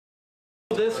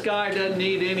This guy doesn't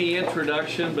need any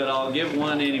introduction, but I'll give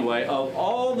one anyway. Of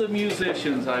all the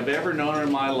musicians I've ever known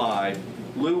in my life,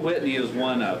 Lou Whitney is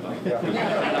one of them. And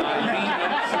I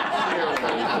mean it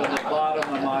sincerely from the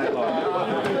bottom of my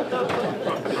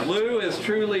heart. Lou is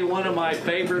truly one of my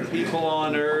favorite people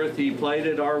on earth. He played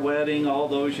at our wedding all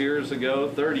those years ago,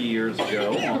 30 years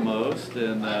ago almost,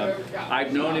 and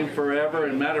I've known him forever.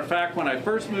 And matter of fact, when I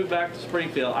first moved back to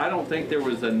Springfield, I don't think there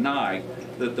was a night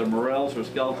that the Morells or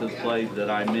Skeletons played that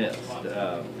I missed.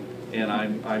 And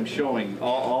I'm showing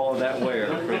all of that wear.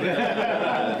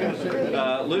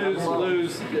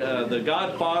 Lou's the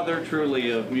godfather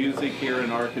truly of music here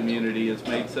in our community. Has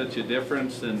made such a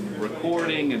difference in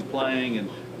recording and playing. And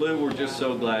Lou, we're just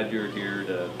so glad you're here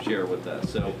to share with us.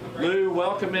 So Lou,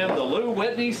 welcome him, the Lou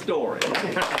Whitney story.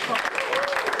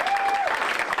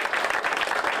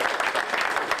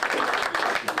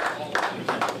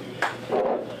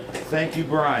 Thank you,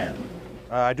 Brian.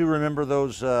 I do remember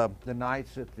those the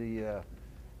nights at the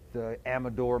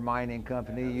Amador Mining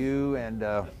Company. You and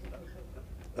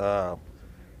the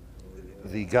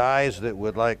guys that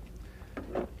would like.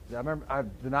 I remember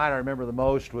the night I remember the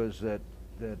most was that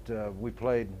we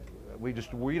played.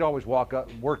 We'd always work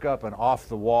up an off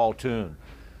the wall tune.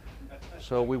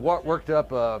 So we worked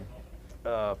up a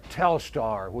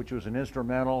Telstar, which was an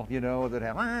instrumental, you know, that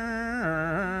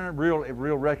had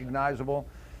real recognizable.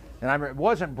 And I remember, it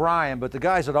wasn't Brian, but the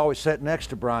guys that always sat next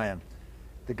to Brian,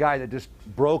 the guy that just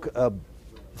broke a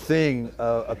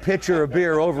pitcher of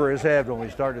beer over his head when we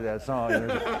started that song.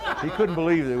 He couldn't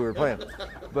believe that we were playing.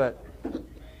 But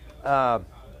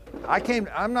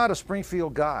I'm not a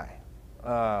Springfield guy.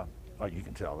 Well, you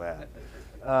can tell that.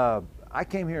 I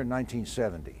came here in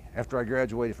 1970 after I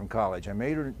graduated from college. I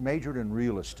majored in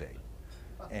real estate,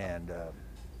 and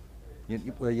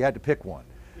you had to pick one.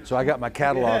 So I got my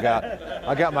catalog out.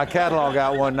 I got my catalog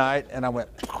out one night, and I went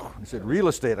and said, real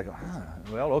estate. I go,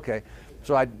 well, okay.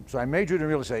 So I majored in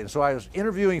real estate, and so I was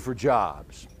interviewing for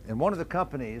jobs. And one of the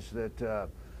companies that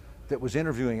was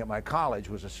interviewing at my college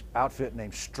was an outfit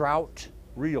named Strout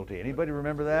Realty. Anybody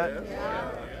remember that? Yeah.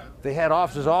 They had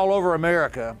offices all over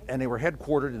America, and they were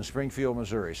headquartered in Springfield,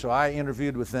 Missouri. So I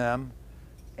interviewed with them,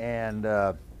 and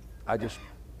I just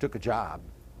took a job.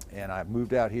 And I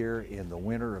moved out here in the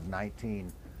winter of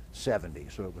 1970,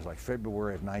 so it was like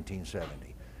February of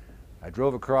 1970. I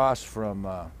drove across from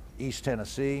East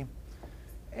Tennessee,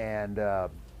 and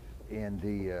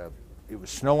it was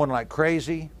snowing like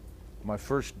crazy. My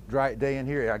first dry day in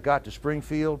here, I got to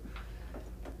Springfield,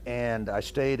 and I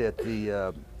stayed at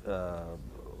the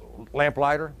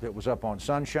lamplighter that was up on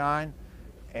Sunshine,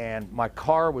 and my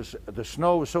car the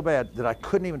snow was so bad that I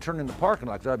couldn't even turn in the parking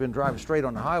lot because I'd been driving straight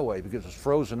on the highway because it was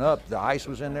frozen up, the ice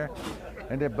was in there.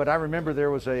 But I remember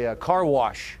there was a car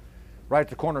wash right at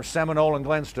the corner of Seminole and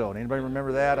Glenstone. Anybody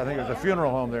remember that? I think there's a funeral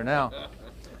home there now.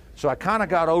 So I kind of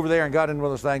got over there and got in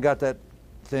with this thing, got that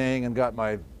thing and got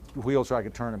my wheel so I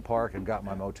could turn and park and got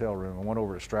my motel room and went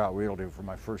over to Strout Realty for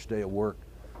my first day of work.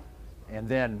 And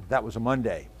then that was a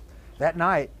Monday. That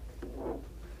night,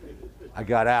 I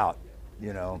got out,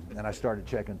 you know, and I started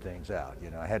checking things out. You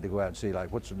know, I had to go out and see like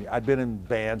I'd been in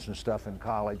bands and stuff in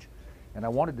college, and I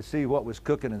wanted to see what was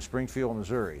cooking in Springfield,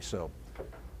 Missouri. So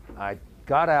I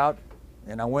got out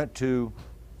and I went to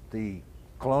the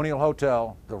Colonial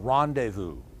Hotel, the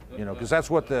Rendezvous, you know, because that's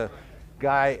what the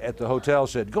guy at the hotel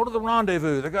said. Go to the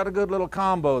Rendezvous, they got a good little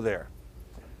combo there.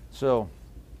 So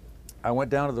I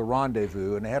went down to the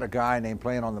Rendezvous, and they had a guy named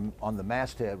playing on the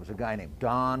masthead was a guy named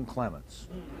Don Clements.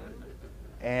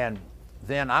 And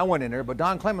then I went in there, but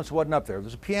Don Clements wasn't up there. There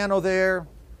was a piano there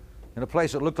in a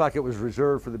place that looked like it was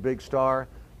reserved for the big star,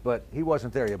 but he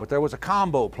wasn't there yet. But there was a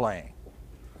combo playing.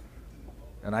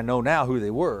 And I know now who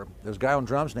they were. There was a guy on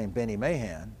drums named Benny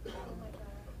Mahan.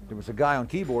 There was a guy on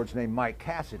keyboards named Mike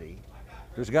Cassidy.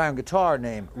 There's a guy on guitar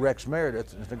named Rex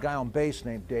Meredith. There's a guy on bass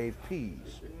named Dave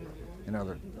Pease. You know,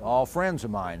 they're all friends of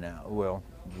mine now. Well,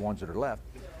 the ones that are left.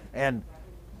 And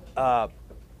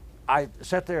I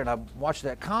sat there and I watched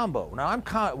that combo. Now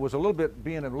was a little bit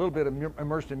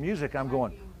immersed in music. I'm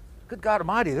going, good God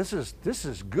Almighty, this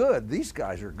is good. These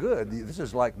guys are good. This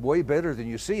is like way better than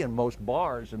you see in most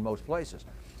bars and most places.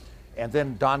 And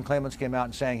then Don Clements came out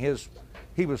and sang his.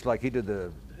 He was like he'd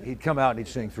come out and he'd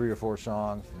sing 3 or 4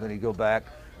 songs. Then he'd go back.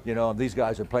 You know, and these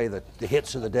guys would play the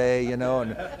hits of the day, you know,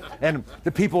 and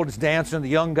the people just dancing, the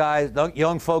young guys, the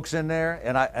young folks in there,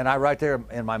 and I right there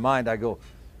in my mind, I go,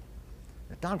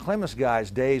 the Don Clements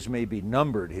guys' days may be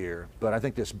numbered here, but I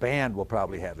think this band will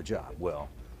probably have a job. Well,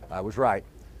 I was right.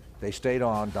 They stayed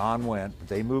on, Don went,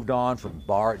 they moved on from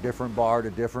different bar to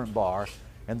different bar,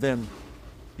 and then,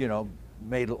 you know,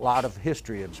 made a lot of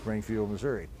history in Springfield,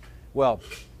 Missouri. Well,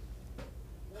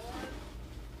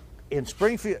 in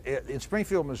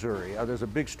Springfield, Missouri, there's a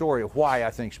big story of why I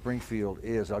think Springfield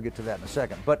is. I'll get to that in a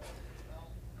second. But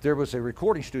there was a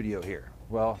recording studio here.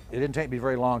 Well, it didn't take me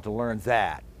very long to learn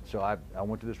that. So I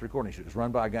went to this recording studio. It was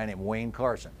run by a guy named Wayne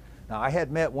Carson. Now, I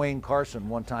had met Wayne Carson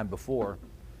one time before.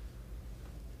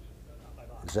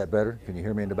 Is that better? Can you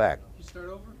hear me in the back? You start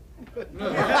over?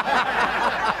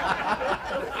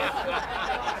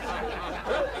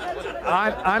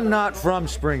 I'm not from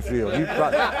Springfield.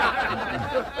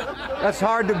 That's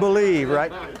hard to believe,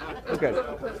 right? Okay.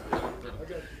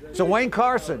 So Wayne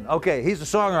Carson, okay, he's a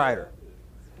songwriter.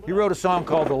 He wrote a song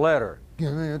called The Letter.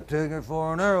 Give me a ticket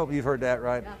for an arrow. You've heard that,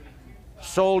 right?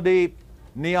 Soul Deep,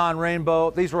 Neon Rainbow.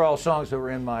 These were all songs that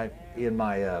were in my. You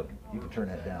can turn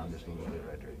that down just a little bit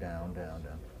right there. Down, down,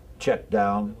 down. Check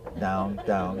down, down,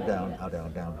 down, down,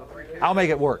 down, down. I'll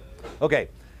make it work. Okay.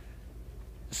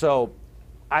 So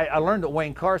I learned that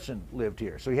Wayne Carson lived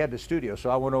here, so he had the studio. So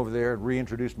I went over there and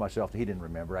reintroduced myself. He didn't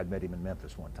remember. I'd met him in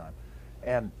Memphis one time,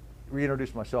 and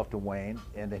reintroduced myself to Wayne.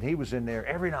 And then he was in there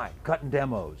every night cutting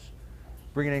demos,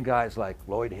 bringing in guys like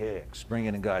Lloyd Hicks,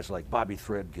 bringing in guys like Bobby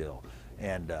Threadgill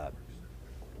and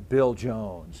Bill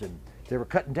Jones, and they were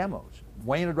cutting demos.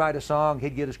 Wayne would write a song,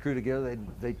 he'd get his crew together,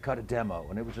 they'd cut a demo,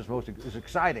 and it was just it was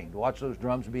exciting to watch those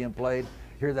drums being played,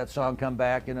 hear that song come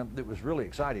back, and it was really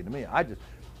exciting to me. I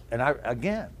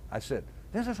said,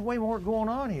 there's just way more going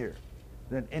on here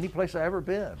than any place I've ever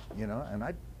been, you know, and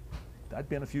I'd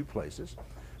been a few places.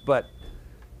 But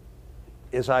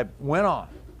as I went on,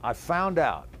 I found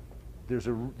out the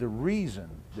reason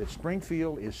that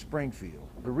Springfield is Springfield,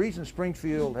 the reason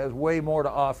Springfield has way more to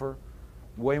offer,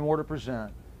 way more to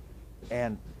present,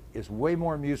 and is way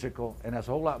more musical and has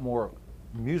a whole lot more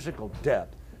musical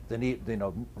depth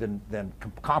than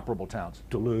comparable towns,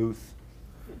 Duluth.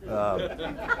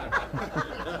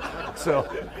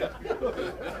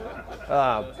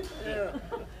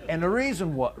 And the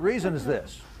reason is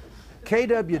this: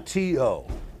 KWTO.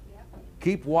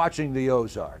 Keep watching the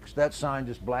Ozarks. That sign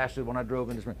just blasted when I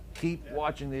drove into Spring. Keep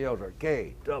watching the Ozarks.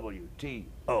 KWTO.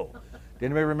 Did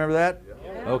anybody remember that?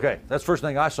 Okay, that's the first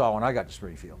thing I saw when I got to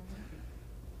Springfield.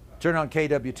 Turned on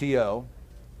KWTO,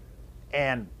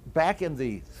 and back in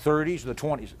the 30s, the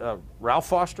 20s, Ralph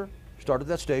Foster started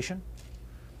that station.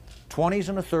 20s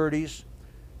and the 30s.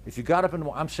 If you got up in,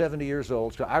 I'm 70 years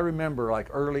old, so I remember like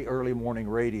early morning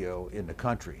radio in the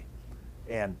country,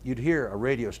 and you'd hear a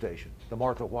radio station, the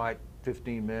Martha White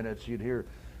 15 minutes, you'd hear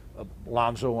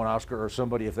Lonzo and Oscar or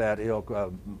somebody of that ilk,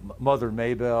 Mother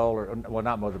Maybell, or, well,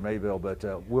 not Mother Maybell, but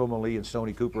Wilma Lee and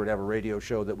Stoney Cooper would have a radio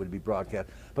show that would be broadcast.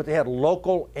 But they had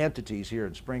local entities here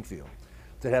in Springfield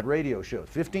that had radio shows,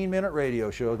 15-minute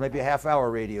radio shows, maybe a half-hour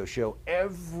radio show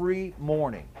every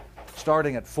morning,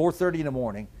 starting at 4:30 in the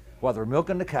morning while they're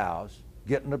milking the cows,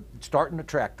 starting the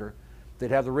tractor.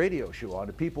 They'd have the radio show on,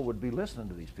 and people would be listening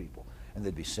to these people. And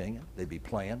they'd be singing, they'd be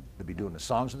playing, they'd be doing the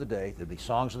songs of the day, there'd be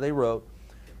songs that they wrote,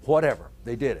 whatever,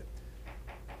 they did it.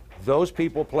 Those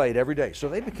people played every day. So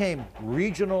they became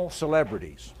regional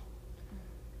celebrities.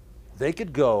 They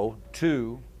could go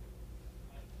to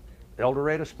El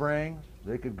Dorado Springs,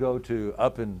 they could go to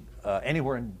up in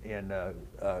anywhere in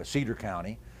Cedar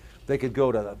County, they could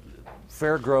go to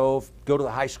Fair Grove, go to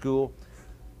the high school,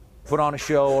 put on a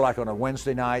show like on a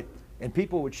Wednesday night, and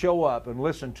people would show up and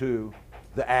listen to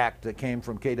the act that came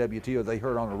from KWTO they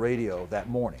heard on the radio that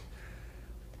morning.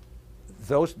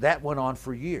 That went on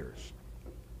for years.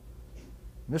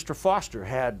 Mr. Foster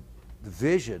had the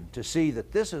vision to see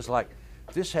that this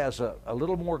has a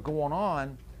little more going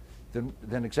on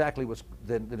than exactly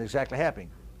happening.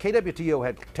 KWTO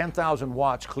had 10,000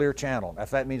 watts clear channel. If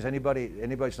that means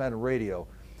anybody's not in radio,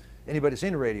 anybody that's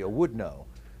in radio would know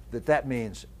that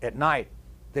means at night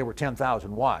they were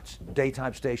 10,000 watts.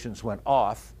 Daytime stations went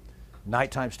off.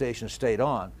 Nighttime stations stayed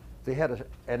on. They had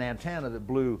an antenna that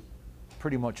blew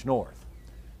pretty much north.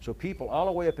 So people all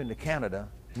the way up into Canada,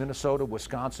 Minnesota,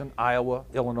 Wisconsin, Iowa,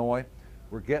 Illinois,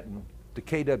 were getting the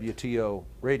KWTO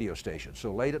radio station.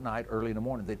 So late at night, early in the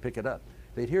morning, they'd pick it up.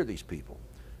 They'd hear these people.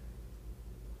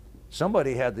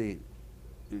 Somebody had the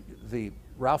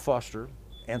Ralph Foster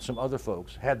and some other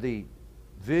folks had the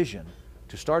vision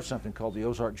to start something called the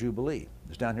Ozark Jubilee.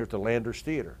 It's down here at the Landers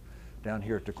Theater, down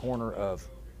here at the corner of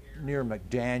near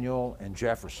McDaniel and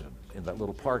Jefferson in that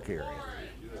little park area.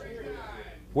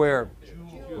 Where's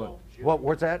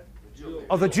that?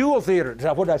 Oh, the Jewel Theater.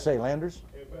 What did I say, Landers?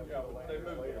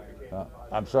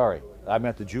 I'm sorry, I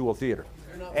meant the Jewel Theater.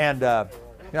 And I'm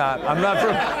not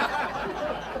from,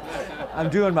 I'm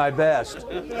doing my best.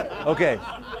 Okay.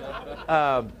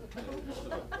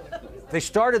 They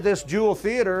started this Jewel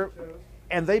Theater,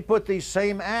 and they put these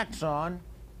same acts on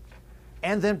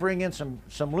and then bring in some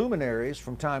luminaries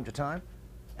from time to time.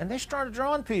 And they started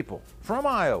drawing people from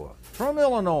Iowa, from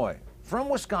Illinois, from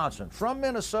Wisconsin, from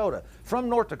Minnesota, from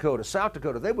North Dakota, South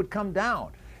Dakota. They would come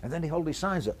down, and then they hold these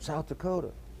signs up, South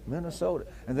Dakota, Minnesota,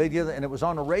 and and it was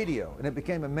on the radio, and it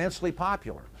became immensely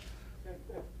popular.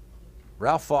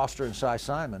 Ralph Foster and Cy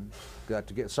Simon got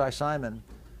to get. Cy Simon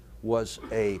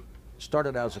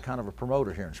started out as a kind of a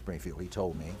promoter here in Springfield. He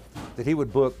told me that he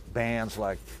would book bands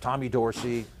like Tommy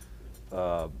Dorsey,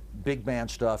 big band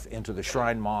stuff into the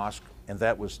Shrine Mosque, and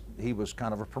he was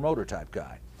kind of a promoter type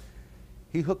guy.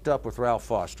 He hooked up with Ralph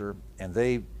Foster, and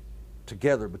they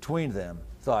together, between them,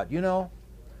 thought, you know,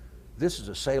 this is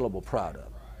a saleable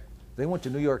product. They went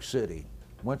to New York City,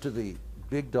 went to the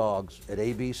big dogs at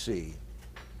ABC,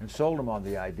 and sold them on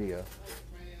the idea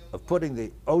of putting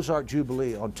the Ozark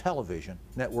Jubilee on television,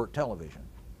 network television.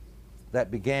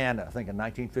 That began, I think, in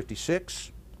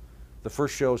 1956. The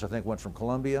first shows, I think, went from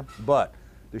Columbia, but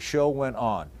the show went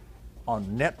on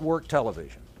network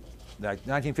television. Like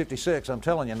 1956, I'm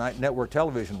telling you, network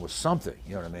television was something,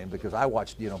 you know what I mean? Because I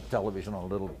watched, you know, television on a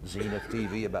little Zenith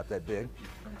TV about that big.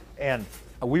 And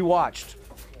we watched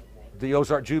the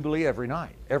Ozark Jubilee every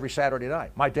night, every Saturday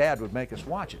night. My dad would make us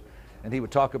watch it. And he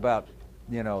would talk about,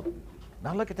 you know,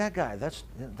 now look at that guy, that's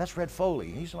Red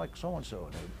Foley, he's like so-and-so.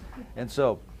 And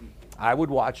so I would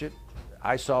watch it,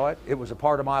 I saw it, it was a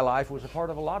part of my life, it was a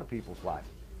part of a lot of people's life.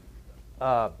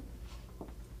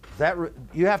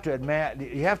 You have to admit,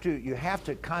 you have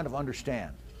to kind of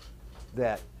understand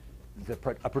that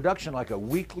a production like a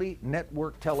weekly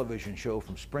network television show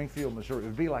from Springfield, Missouri, it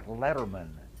would be like Letterman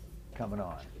coming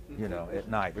on, you know, at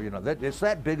night, or, you know, it's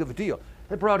that big of a deal.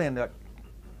 They brought in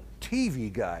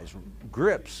TV guys,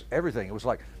 grips, everything. It was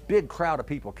like big crowd of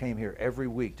people came here every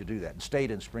week to do that and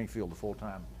stayed in Springfield the full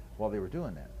time while they were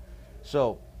doing that.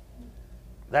 So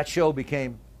that show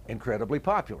became incredibly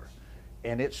popular.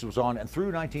 And it was on and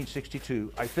through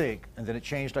 1962, I think, and then it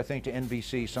changed, I think, to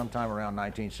NBC sometime around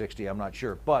 1960, I'm not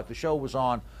sure. But the show was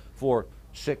on for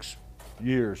 6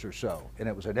 years or so, and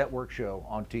it was a network show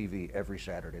on TV every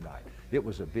Saturday night. It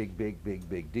was a big, big, big,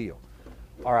 big deal.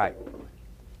 All right.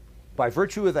 By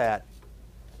virtue of that,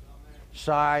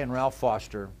 Cy and Ralph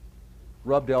Foster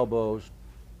rubbed elbows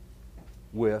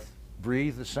with,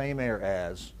 breathed the same air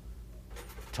as,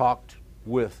 talked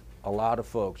with a lot of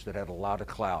folks that had a lot of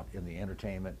clout in the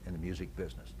entertainment and the music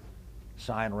business.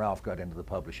 Cy and Ralph got into the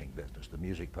publishing business, the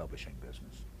music publishing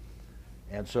business.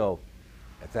 And so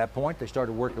at that point, they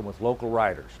started working with local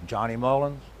writers. Johnny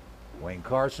Mullins, Wayne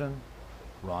Carson,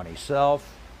 Ronnie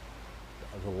Self.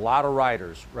 There's a lot of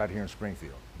writers right here in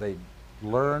Springfield. They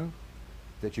learned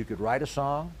that you could write a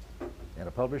song, and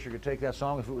a publisher could take that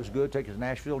song, if it was good, take it to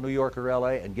Nashville, New York, or LA,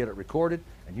 and get it recorded,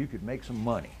 and you could make some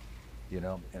money. You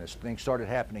know, and as things started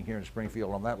happening here in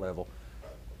Springfield on that level,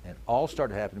 and all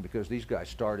started happening because these guys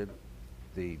started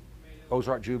the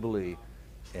Ozark Jubilee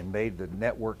and made the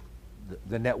network,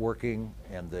 the networking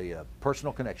and the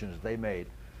personal connections that they made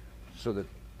so that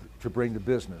to bring the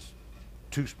business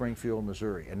to Springfield,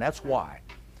 Missouri. And that's why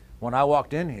when I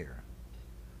walked in here,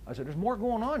 I said, there's more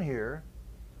going on here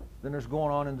than there's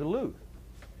going on in Duluth.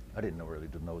 I didn't really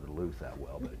know Duluth that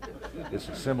well, but it's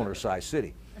a similar sized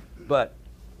city. But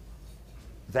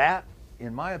that,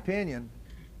 in my opinion,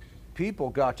 people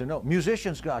got to know,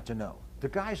 musicians got to know, the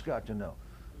guys got to know.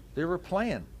 They were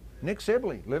playing. Nick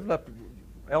Sibley lived up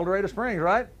El Dorado Springs,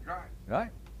 right? Right.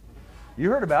 You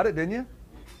heard about it, didn't you?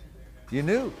 You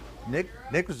knew. Nick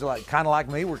was like kind of like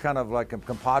me. We're kind of like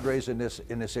compadres in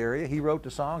this area. He wrote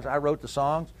the songs. I wrote the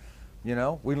songs. You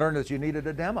know, we learned that you needed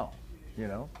a demo. You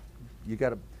know, you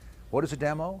got to. What is a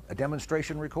demo? A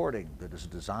demonstration recording that is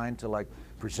designed to like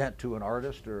present to an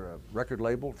artist or a record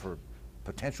label for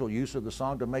potential use of the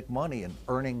song to make money and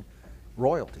earning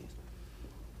royalties.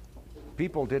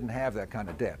 People didn't have that kind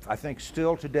of depth. I think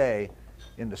still today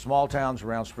in the small towns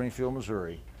around Springfield,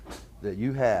 Missouri, that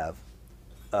you have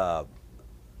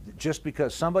just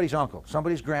because somebody's uncle,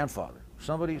 somebody's grandfather,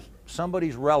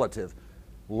 somebody's relative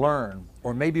learned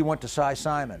or maybe went to Cy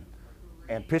Simon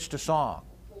and pitched a song,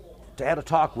 to have a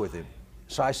talk with him.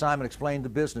 Cy Simon explained the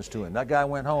business to him. That guy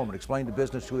went home and explained the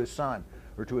business to his son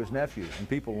or to his nephews, and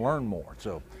people learn more.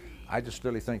 So I just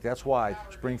really think that's why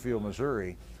Springfield,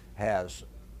 Missouri has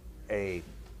a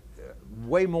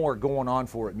way more going on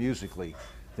for it musically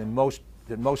than most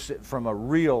from a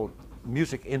real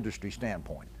music industry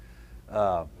standpoint.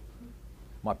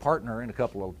 My partner in a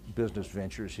couple of business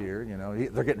ventures here, you know,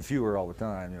 they're getting fewer all the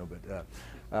time, you know,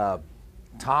 but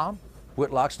Tom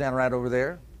Whitlock, standing right over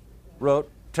there,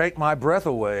 wrote "Take My Breath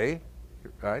Away,"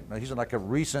 right? Now he's like a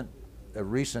recent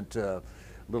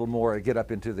little more, get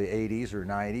up into the 80s or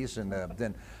 90s, and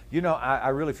then, you know, I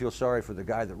really feel sorry for the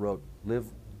guy that wrote Live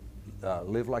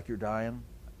Like You're Dying.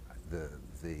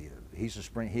 He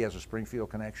has a Springfield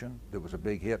connection that was a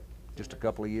big hit just a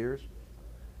couple of years.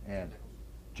 And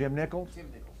Jim Nichols?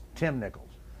 Tim Nichols.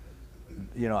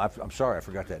 You know, I'm sorry I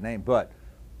forgot that name, but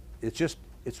it's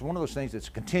one of those things that's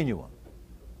a continuum.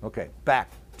 Okay,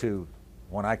 back to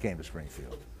when I came to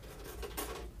Springfield.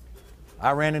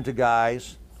 I ran into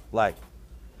guys like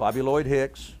Bobby Lloyd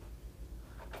Hicks.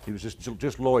 He was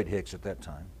just Lloyd Hicks at that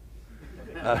time.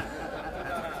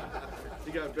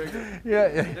 He got bigger.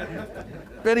 Yeah.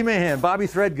 Benny Mahan, Bobby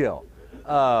Threadgill,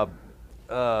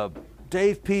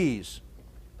 Dave Pease,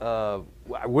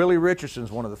 Willie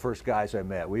Richardson's one of the first guys I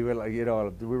met. We were like, you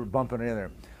know, we were bumping in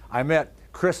there. I met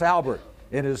Chris Albert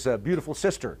and his beautiful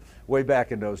sister way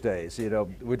back in those days. You know,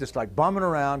 we're just like bumming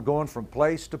around, going from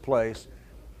place to place,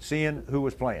 seeing who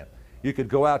was playing. You could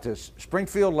go out to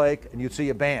Springfield Lake and you'd see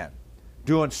a band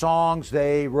doing songs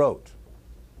they wrote.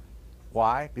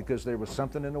 Why? Because there was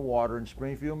something in the water in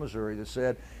Springfield, Missouri that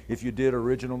said if you did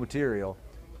original material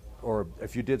or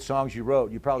if you did songs you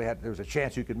wrote, you probably there was a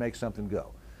chance you could make something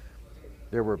go.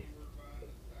 There were,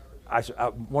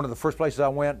 one of the first places I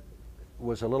went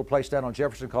was a little place down on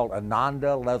Jefferson called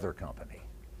Ananda Leather Company.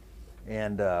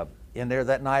 And in there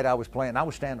that night I was playing, I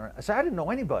was standing around, I didn't know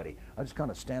anybody. I just kind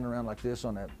of standing around like this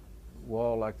on that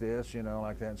wall like this, you know,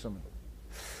 like that, and some,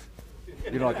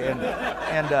 you know, like,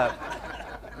 and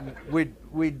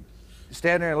we'd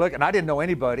stand there and look, and I didn't know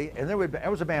anybody, and there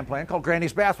was a band playing called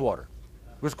Granny's Bathwater.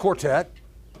 It was a quartet,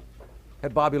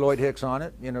 had Bobby Lloyd Hicks on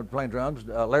it, you know, playing drums,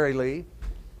 Larry Lee,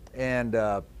 and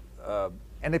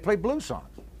they played blues songs,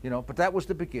 you know, but that was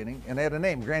the beginning, and they had a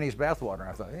name, Granny's Bathwater, and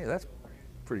I thought, hey, that's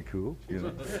pretty cool, you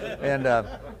know.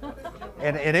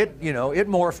 and it, you know, it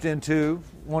morphed into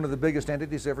one of the biggest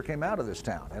entities that ever came out of this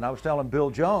town. And I was telling Bill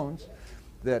Jones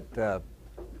that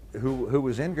who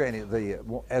was in Granny,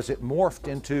 as it morphed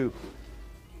into,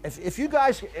 if you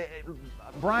guys,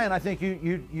 Brian, I think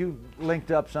you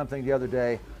linked up something the other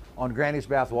day on Granny's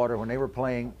Bathwater when they were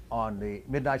playing on the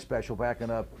Midnight Special backing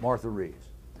up Martha Reeves.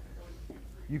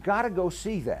 You got to go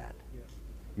see that.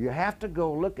 You have to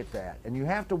go look at that, and you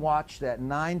have to watch that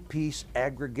 9-piece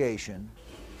aggregation.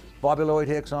 Bobby Lloyd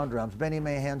Hicks on drums, Benny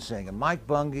Mahan singing, Mike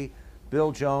Bungie,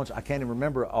 Bill Jones. I can't even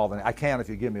remember all the names. I can if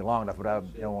you give me long enough, but I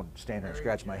don't want to stand here and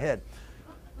scratch my head.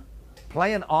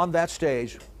 Playing on that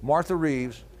stage, Martha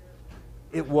Reeves,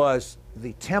 it was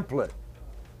the template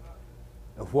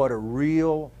of what a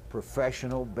real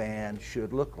professional band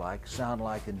should look like, sound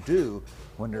like, and do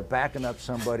when they're backing up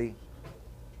somebody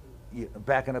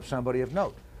of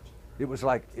note. It was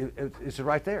like, it's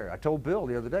right there. I told Bill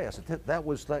the other day, I said, that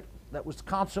was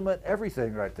consummate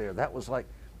everything right there. That was like,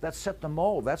 that set the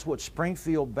mold. That's what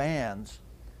Springfield bands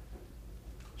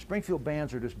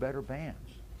are just better bands.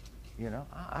 You know,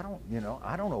 I don't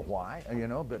know why, you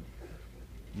know, but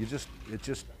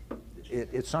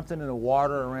it's something in the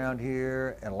water around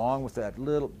here, and along with that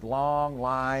little long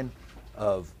line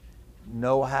of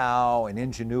know-how and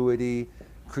ingenuity,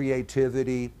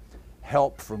 creativity,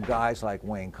 help from guys like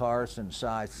Wayne Carson,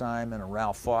 Cy Simon, and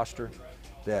Ralph Foster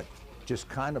that just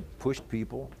kind of pushed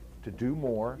people to do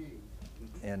more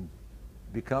and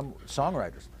become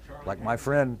songwriters. Like my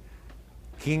friend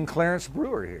King Clarence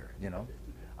Brewer here, you know.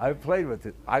 I've played with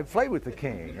the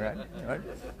King, right?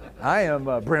 I am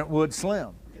Brentwood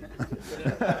Slim.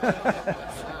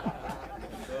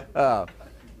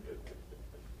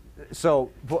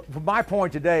 So my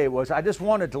point today was I just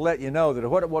wanted to let you know that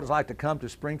what it was like to come to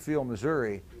Springfield,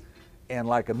 Missouri, and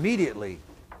like immediately,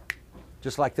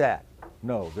 just like that,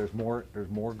 no, there's more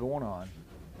going on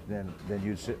than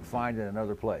you'd find in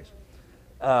another place.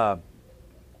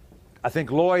 I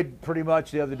think Lloyd pretty much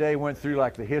the other day went through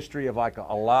like the history of like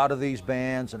a lot of these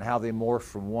bands and how they morphed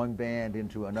from one band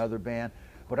into another band.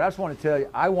 But I just want to tell you,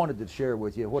 I wanted to share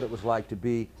with you what it was like to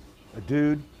be a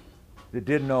dude that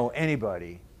didn't know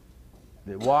anybody,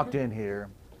 that walked in here,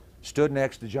 stood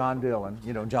next to John Dillon,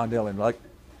 you know, John Dillon, like,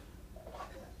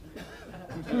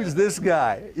 who's this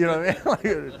guy? You know what I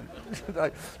mean?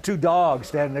 Like two dogs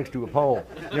standing next to a pole.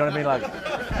 You know what I mean? Like,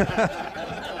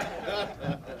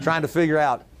 trying to figure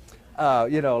out,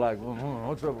 you know, like,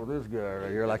 what's up with this guy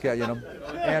right here? Like that, you know?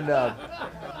 And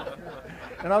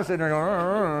I was sitting there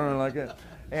going, like that.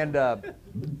 And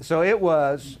so it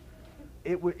was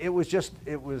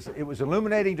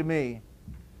illuminating to me,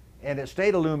 and it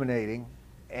stayed illuminating.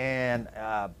 And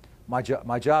my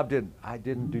job I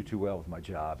didn't do too well with my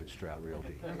job at Stroud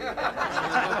Realty.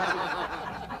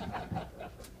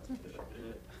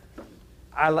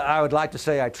 I would like to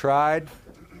say I tried.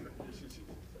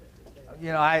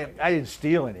 you know, I didn't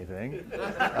steal anything.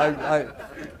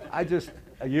 I just,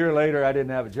 a year later, I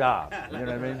didn't have a job, you know what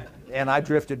I mean? And I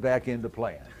drifted back into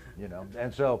playing, you know.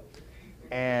 And so,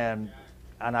 and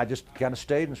I just kind of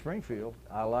stayed in Springfield.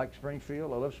 I like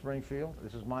Springfield. I love Springfield.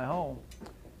 This is my home.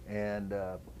 And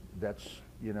that's,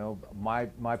 you know,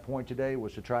 my point today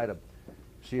was to try to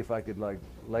see if I could like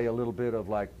lay a little bit of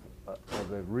like of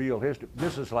the real history.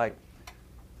 This is like,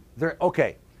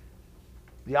 okay.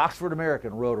 The Oxford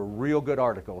American wrote a real good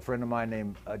article. A friend of mine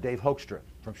named Dave Hoekstra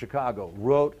from Chicago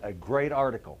wrote a great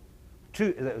article.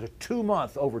 It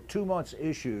was a over 2 months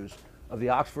issues of the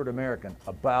Oxford American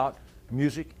about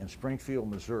music in Springfield,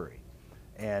 Missouri.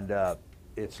 And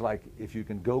it's like, if you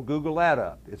can go Google that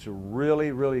up, it's a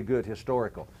really, really good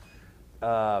historical.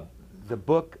 The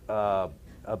book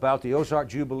about the Ozark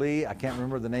Jubilee, I can't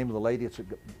remember the name of the lady. It's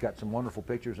got some wonderful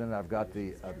pictures in it. I've got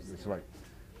the, it's like,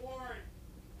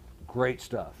 great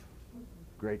stuff,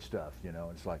 you know.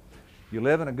 It's like, you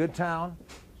live in a good town,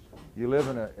 you live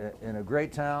in a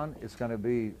great town. It's going to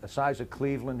be the size of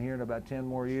Cleveland here in about 10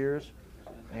 more years,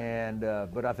 and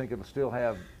but I think it'll still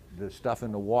have the stuff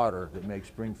in the water that makes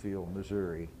Springfield,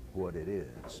 Missouri, what it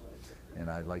is. And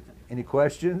I'd like, any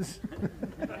questions?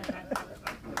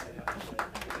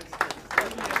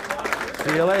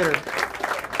 See you later.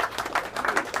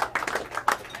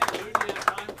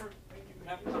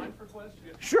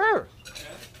 Sure. Okay.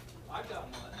 I got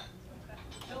one.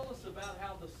 Tell us about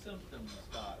how the Symptoms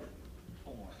got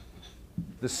formed.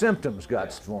 The Symptoms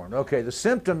got formed. Okay, the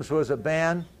Symptoms was a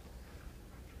band.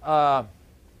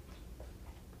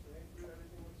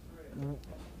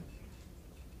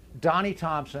 Donnie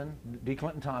Thompson, D.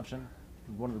 Clinton Thompson,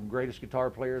 one of the greatest guitar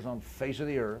players on the face of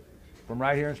the earth, from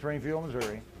right here in Springfield,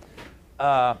 Missouri,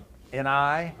 and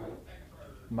I,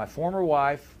 my former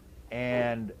wife,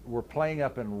 and we're playing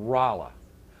up in Rolla.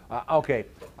 Okay,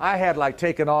 I had like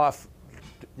taken off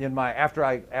in my, after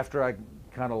I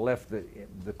kind of left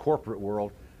the corporate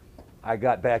world, I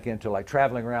got back into like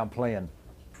traveling around playing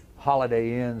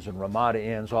Holiday Inns and Ramada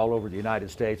Inns all over the United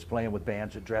States, playing with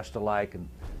bands that dressed alike and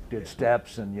did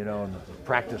steps and, you know, and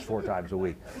practiced 4 times a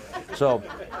week. So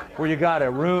where you got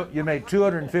a room, you made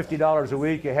 $250 a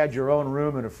week, you had your own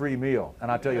room and a free meal.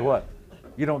 And I tell you what,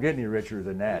 you don't get any richer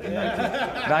than that in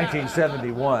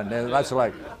 1971. And that's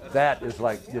like, that is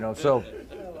like, you know, so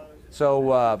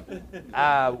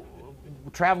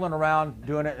traveling around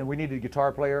doing it, and we needed a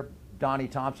guitar player. Donnie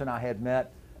Thompson I had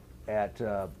met at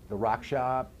the Rock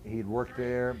Shop. He'd worked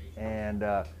there, and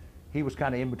he was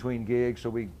kind of in between gigs, so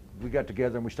we got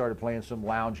together and we started playing some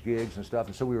lounge gigs and stuff.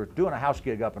 And so we were doing a house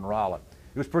gig up in Rolla.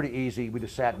 It was pretty easy. We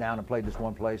just sat down and played this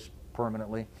one place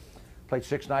permanently. Played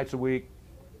 6 nights a week.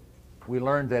 We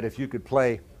learned that if you could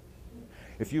play,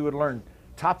 if you would learn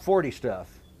top 40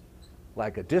 stuff,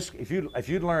 like a disc, if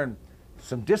you'd learn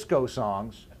some disco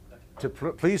songs to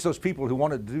please those people who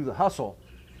wanted to do the hustle,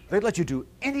 they'd let you do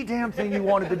any damn thing you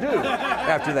wanted to do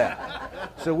after that.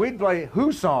 So we'd play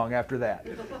Who song after that.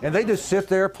 And they just sit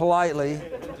there politely.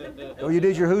 Oh, you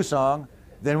did your Who song.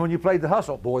 Then when you played the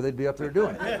hustle, boy, they'd be up there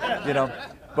doing it, you know.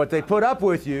 But they put up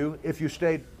with you if you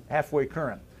stayed halfway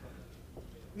current.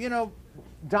 You know,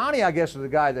 Donnie, I guess, is the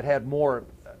guy that had more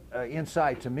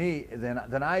insight to me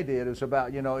than I did. It's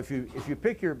about, you know, if you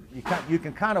pick you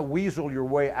can kind of weasel your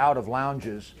way out of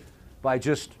lounges by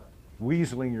just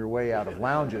weaseling your way out of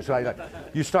lounges. So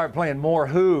you start playing more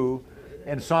Who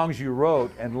and songs you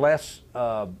wrote and less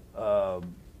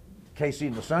Casey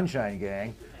and the Sunshine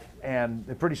Gang,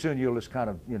 and pretty soon you'll just kind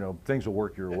of, you know, things will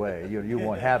work your way. You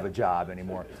won't have a job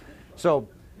anymore. So,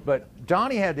 but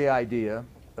Donnie had the idea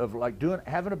of like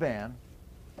having a band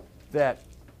that,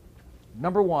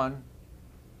 number one,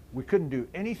 we couldn't do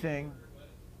anything.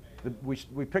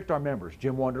 We picked our members.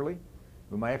 Jim Wonderly,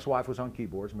 who my ex-wife was on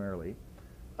keyboards, Mary Lee.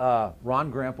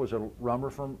 Ron Grimp was a rummer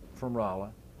from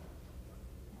Rolla.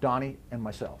 Donnie and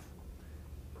myself.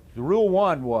 The rule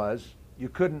one was you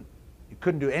couldn't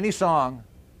do any song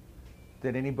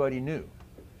that anybody knew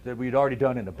that we'd already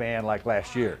done in a band like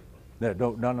last year.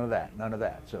 No, none of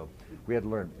that. So we had to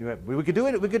learn. We could do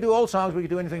it. We could do old songs. We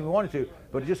could do anything we wanted to,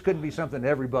 but it just couldn't be something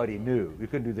everybody knew. We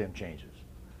couldn't do them changes.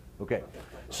 Okay,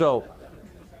 so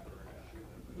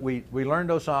we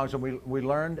learned those songs, and we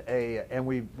learned and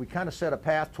we kind of set a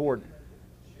path toward.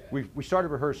 We started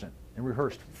rehearsing and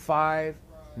rehearsed 5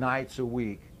 nights a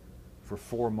week for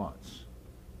 4 months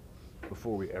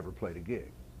before we ever played a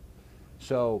gig.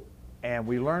 So, and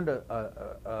we learned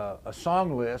a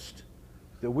song list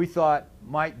that we thought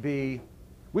might be.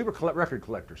 We were record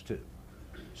collectors too,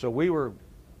 so we were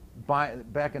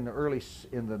back in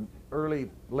the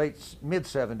mid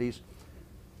 '70s.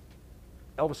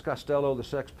 Elvis Costello, the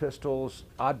Sex Pistols,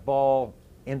 Oddball,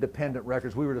 independent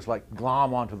records. We were just like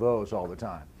glom onto those all the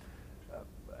time.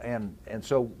 And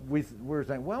so we were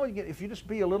thinking, well, if you just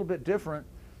be a little bit different,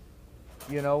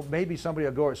 you know, maybe somebody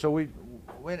will go. So we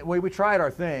tried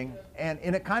our thing, and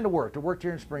it kind of worked. It worked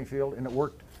here in Springfield, and it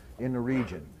worked in the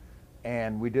region.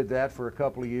 And we did that for a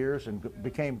couple of years and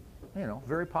became, you know,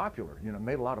 very popular, you know,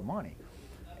 made a lot of money.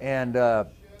 And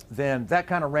then that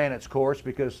kind of ran its course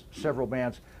because several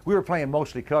bands, we were playing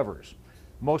mostly covers,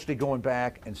 mostly going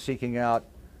back and seeking out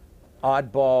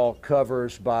oddball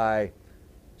covers by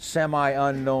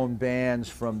semi-unknown bands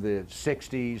from the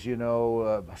 60s, you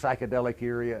know, psychedelic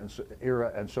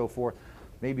era and so forth.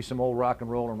 Maybe some old rock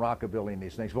and roll and rockabilly and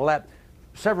these things. Well,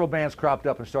 several bands cropped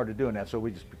up and started doing that, so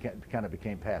we just kind of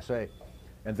became passé.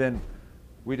 And then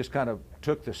we just kind of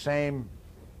took the same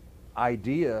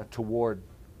idea toward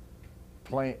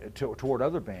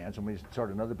other bands, and we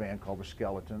started another band called the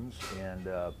Skeletons, and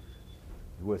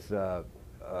with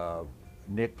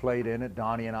Nick played in it,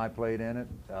 Donnie and I played in it,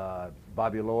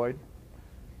 Bobby Lloyd,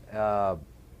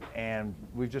 and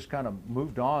we've just kind of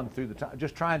moved on through the time,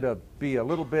 just trying to be a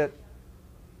little bit,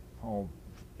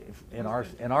 in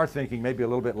our thinking, maybe a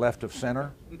little bit left of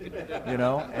center, you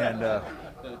know,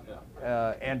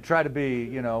 and try to be,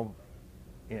 you know,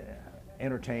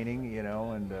 entertaining, you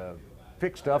know, and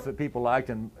pick stuff that people liked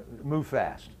and move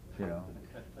fast, you know.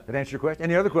 That answer your question?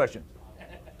 Any other questions?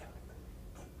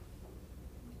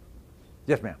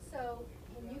 Yes, ma'am. So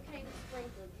when you came to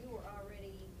Springfield, you were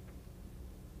already...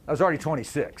 I was already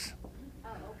 26. Oh,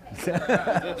 okay. You said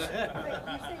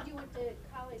you went to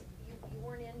college, you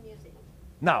weren't in music.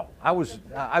 No, I was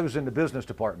in the business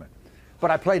department, but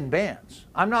I played in bands.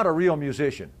 I'm not a real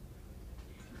musician.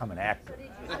 I'm an actor.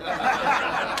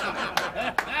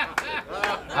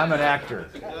 I'm an actor,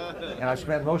 and I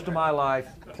spent most of my life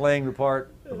playing the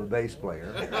part of a bass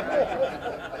player,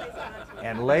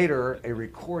 and later a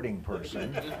recording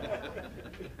person,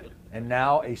 and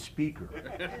now a speaker.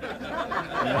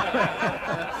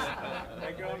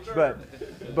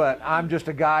 But I'm just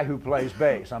a guy who plays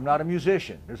bass. I'm not a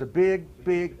musician. There's a big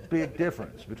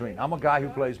difference between. I'm a guy who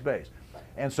plays bass,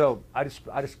 and so I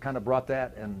just kind of brought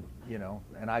that, and you know,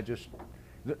 and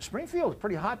Springfield is a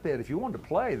pretty hotbed. If you wanted to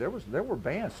play, there were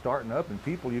bands starting up and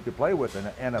people you could play with,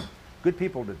 and good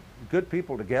people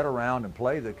to get around and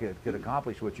play that could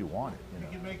accomplish what you wanted. You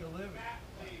know. You can make a living.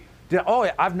 Oh,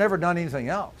 yeah, I've never done anything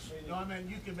else. No, I mean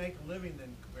you can make a living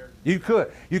then compared to... You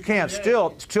could. You can.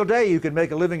 Still today you can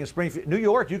make a living in Springfield. New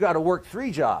York, you got to work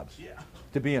 3 jobs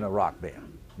to be in a rock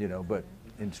band. You know, but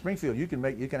in Springfield you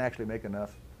can actually make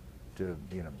enough to,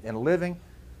 you know, and a living.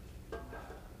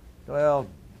 Well,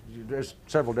 there's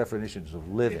several definitions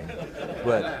of living,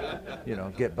 but you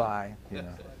know, get by. You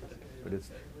know, but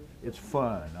it's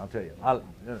fun. I'll tell you.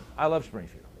 I love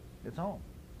Springfield. It's home.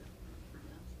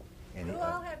 Who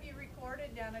all have you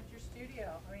recorded down at your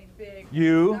studio? I mean, big.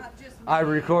 You. Not just me. I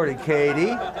recorded Katie.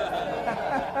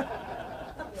 Yeah,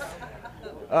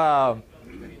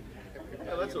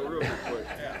 that's a real good question.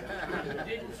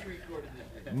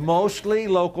 Mostly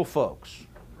local folks.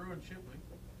 Brew and Shipley.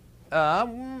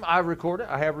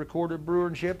 I have recorded Brewer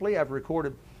and Shipley. I've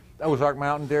recorded Ozark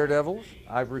Mountain Daredevils.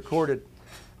 I've recorded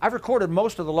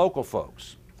most of the local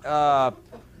folks.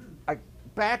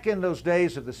 Back in those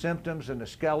days of the Symptoms and the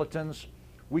Skeletons,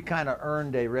 we kind of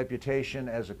earned a reputation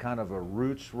as a kind of a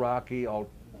roots rocky, alt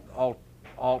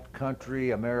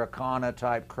country, Americana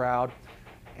type crowd.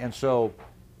 And so,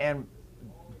 and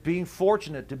being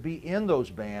fortunate to be in those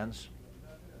bands,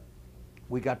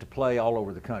 we got to play all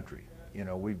over the country. You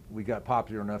know, we got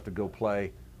popular enough to go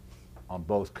play on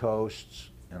both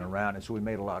coasts and around, and so we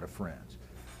made a lot of friends.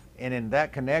 And in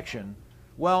that connection,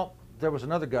 well, there was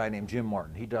another guy named Jim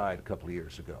Martin. He died a couple of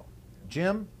years ago.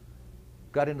 Jim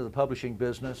got into the publishing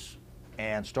business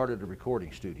and started a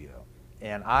recording studio.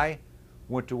 And I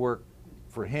went to work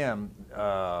for him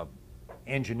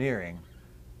engineering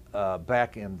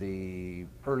back in the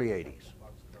early 80s.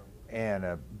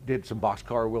 And did some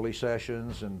Boxcar Willie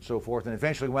sessions and so forth, and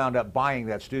eventually wound up buying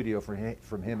that studio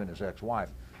from him and his ex-wife.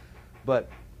 But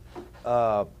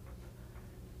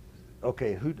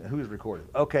okay, who's recorded?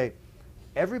 Okay,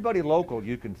 everybody local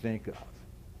you can think of,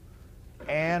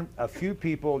 and a few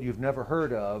people you've never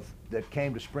heard of that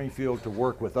came to Springfield to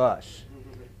work with us.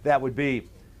 That would be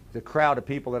the crowd of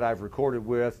people that I've recorded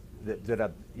with.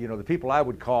 You know, the people I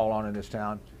would call on in this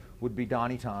town would be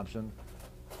Donnie Thompson,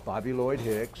 Bobby Lloyd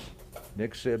Hicks,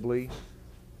 Nick Sibley,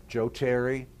 Joe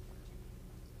Terry.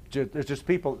 There's just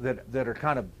people that are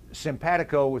kind of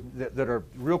simpatico, that are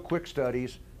real quick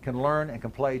studies, can learn and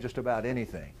can play just about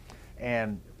anything.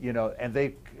 And you know, and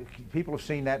people have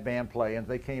seen that band play, and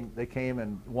they came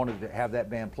and wanted to have that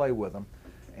band play with them,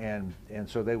 and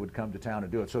so they would come to town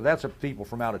and do it. So that's people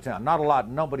from out of town. Not a lot,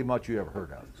 nobody much you ever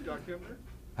heard of. Scott Kempner?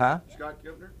 Huh? Scott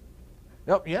Kempner?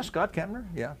 Oh, yeah, Scott Kempner,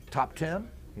 yeah, top 10.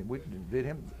 We did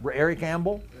him. Eric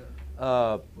Campbell,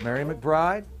 Mary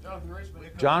McBride,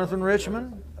 Jonathan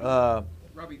Richmond,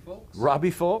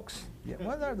 Robbie Folks. Yeah,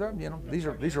 well,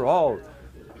 these are all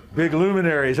big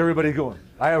luminaries. Everybody going,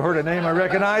 I haven't heard a name I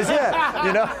recognize yet,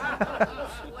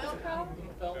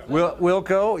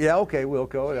 Wilco, yeah, okay,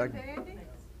 Wilco. Dandy?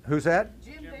 Who's that?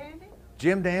 Jim Dandy?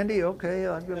 Jim Dandy, okay.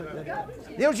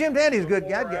 Jim Dandy's a good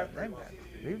guy.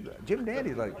 Jim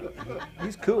Dandy's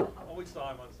he's cool. We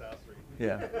saw him on South Street.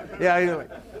 Yeah.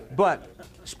 But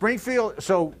Springfield,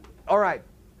 so, all right,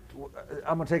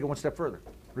 I'm going to take it one step further.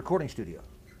 Recording studio.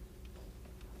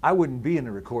 I wouldn't be in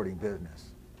the recording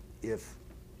business if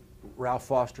Ralph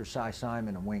Foster, Cy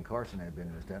Simon, and Wayne Carson had been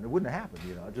in this town. It wouldn't have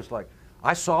happened, Just like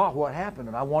I saw what happened,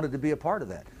 and I wanted to be a part of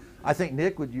that. I think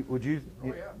Nick, would you?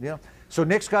 Yeah. So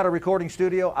Nick's got a recording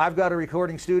studio. I've got a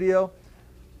recording studio.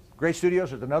 Great Studios.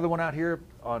 There's another one out here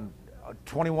on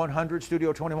 2100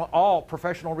 Studio 21. All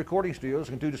professional recording studios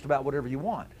can do just about whatever you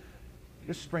want.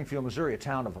 This is Springfield, Missouri, a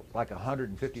town of like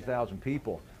 150,000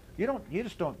 people.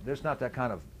 There's not that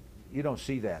kind of, you don't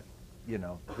see that,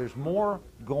 There's more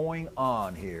going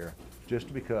on here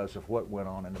just because of what went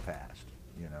on in the past,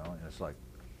 and it's like,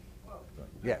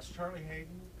 yes. Charlie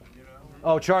Hayden,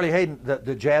 Oh, Charlie Hayden,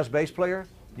 the jazz bass player?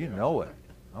 You know it.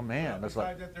 Oh, man. That's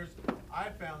like. I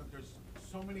found that there's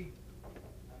so many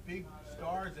big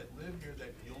stars that live here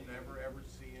that you'll never ever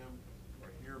see them or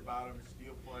hear about them.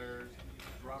 Steel players,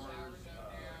 drummers,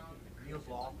 Niels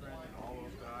Lofgren, and all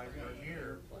those guys are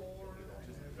here.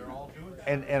 They're all doing that.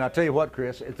 And I'll tell you what,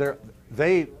 Chris,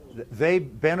 they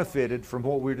benefited from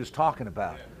what we were just talking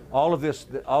about. All of this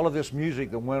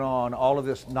music that went on, all of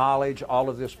this knowledge, all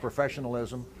of this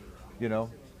professionalism,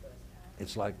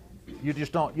 it's like you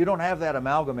don't have that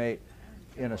amalgamate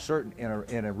in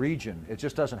a region. It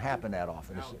just doesn't happen that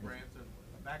often. Branson,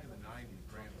 back in the 90s,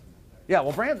 Branson. Yeah,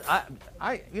 well, Branson,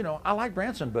 I like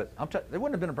Branson, but there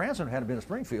wouldn't have been a Branson if it hadn't been a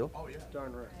Springfield. Oh yeah,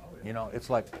 darn right. Oh, yeah. It's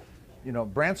like,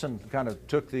 Branson kind of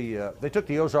took they took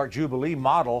the Ozark Jubilee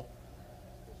model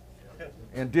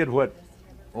and did what,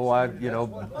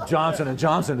 Johnson and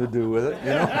Johnson to do with it,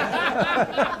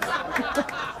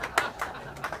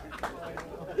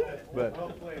 But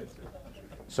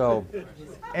so,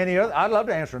 I'd love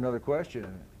to answer another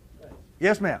question.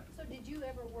 Yes, ma'am. So did you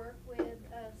ever work with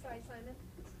Cy Simon?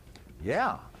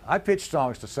 Yeah, I pitched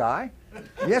songs to Cy.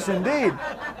 Yes, indeed.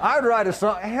 I'd write a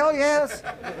song. Hell yes.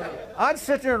 I'd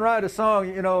sit there and write a song,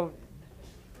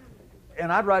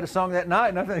 and I'd write a song that night,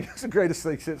 and I think it's the greatest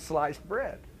thing since sliced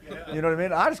bread. You know what I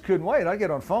mean? I just couldn't wait. I'd get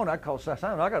on the phone. I'd call Cy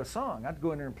Simon. I got a song. I'd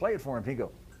go in there and play it for him. He'd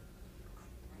go,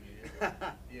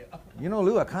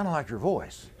 Lou, I kind of like your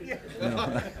voice.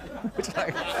 Which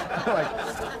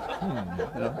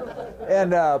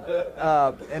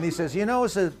and he says,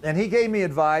 and he gave me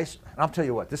advice. And I'll tell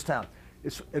you what, this town,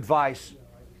 it's advice.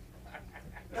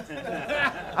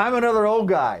 I'm another old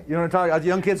guy. You know what I'm talking about?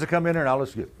 Young kids that come in here and I'll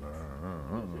just get,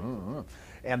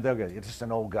 and they'll go, it's just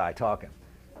an old guy talking.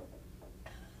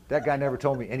 That guy never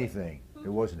told me anything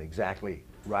that wasn't exactly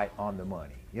right on the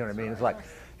money. You know what I mean? It's like,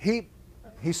 he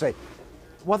say,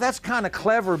 well, that's kind of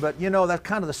clever, but that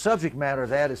kind of the subject matter of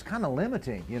that is kind of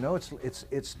limiting.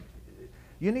 It's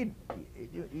you need.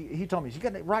 He told me you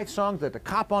got to write songs that the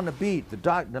cop on the beat, the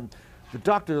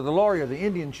doctor, the lawyer, the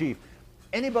Indian chief,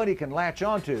 anybody can latch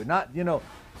onto. Not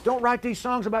don't write these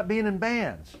songs about being in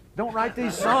bands. Don't write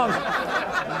these songs.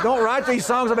 Don't write these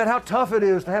songs about how tough it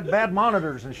is to have bad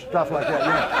monitors and stuff like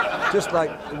that. Just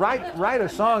like write a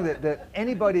song that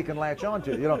anybody can latch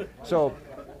onto. So.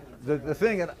 The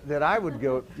thing that I would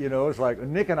go, is like,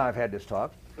 Nick and I have had this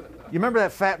talk. You remember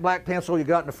that fat black pencil you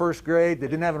got in the first grade that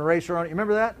didn't have an eraser on it? You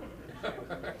remember that?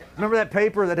 Remember that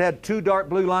paper that had 2 dark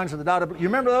blue lines at the dotted blue? You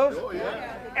remember those? Oh,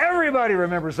 yeah. Everybody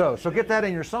remembers those. So get that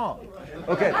in your song.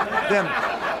 Okay.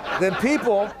 Then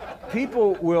people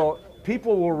will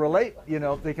relate.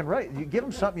 They can write. You give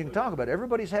them something you can talk about.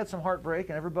 Everybody's had some heartbreak,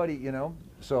 and everybody,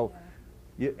 So,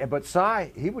 but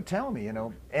Cy, he would tell me,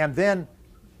 and then.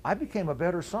 I became a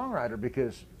better songwriter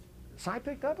because Cy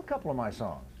picked up a couple of my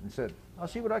songs and said, I'll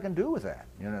see what I can do with that.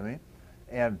 You know what I mean?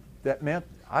 And that meant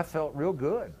I felt real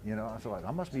good. I was like, I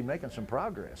must be making some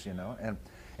progress, And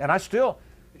I still,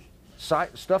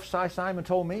 stuff Cy Simon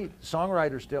told me,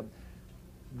 songwriters still,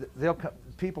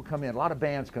 people come in, a lot of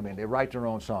bands come in, they write their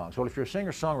own songs. Well, if you're a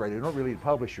singer-songwriter, you don't really need a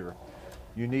publisher.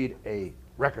 You need a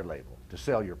record label to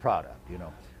sell your product,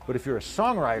 But if you're a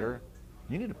songwriter,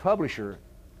 you need a publisher,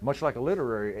 much like a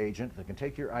literary agent that can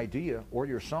take your idea or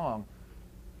your song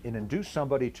and induce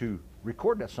somebody to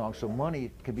record that song so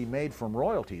money can be made from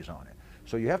royalties on it.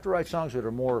 So you have to write songs that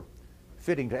are more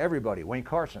fitting to everybody. Wayne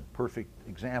Carson, perfect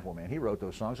example, man. He wrote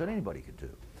those songs that anybody could do.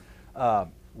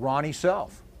 Ronnie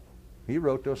Self, he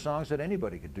wrote those songs that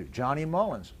anybody could do. Johnny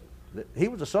Mullins, he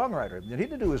was a songwriter. He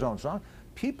didn't do his own song.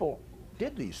 People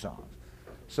did these songs.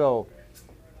 So,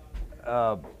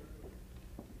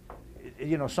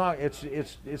 you know, song. It's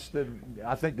the.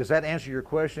 I think, does that answer your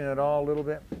question at all a little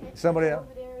bit? Somebody else?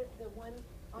 Over there, the one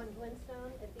on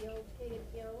Glenstone at the old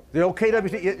KWO. The old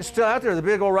KWT, it's still out there. The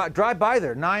big old rock. Drive by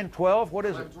there. 912. What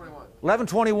is it?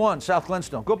 1121 South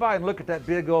Glenstone. Go by and look at that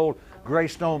big old gray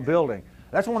stone building.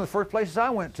 That's one of the first places I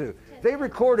went to. They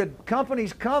recorded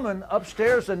Companies Coming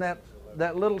upstairs in that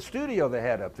little studio they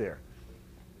had up there.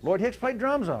 Lloyd Hicks played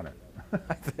drums on it.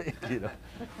 I think,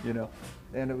 you know,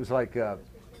 and it was like, no,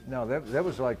 that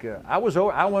was like, I went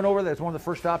over there. It's one of the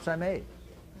first stops I made.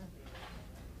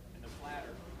 And the platter.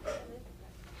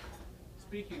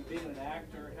 Speaking of being an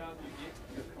actor, how did you get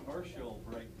your commercial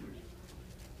breakthrough?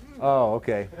 Oh,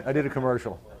 okay. I did a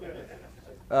commercial.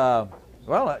 Well,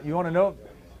 you want to know?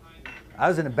 I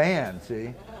was in a band,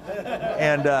 see,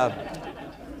 and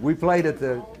we played at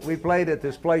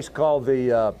this place called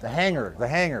the Hangar. The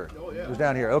Hangar was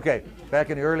down here. Okay,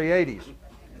 back in the early '80s.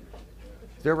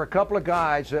 There were a couple of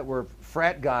guys that were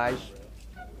frat guys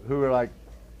who were like,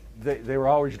 they were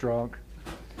always drunk.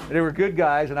 They were good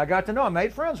guys, and I got to know them,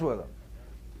 made friends with them.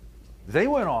 They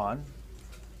went on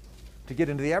to get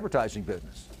into the advertising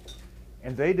business.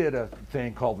 And they did a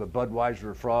thing called the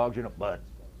Budweiser Frogs, you know,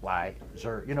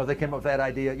 Budweiser. You know, they came up with that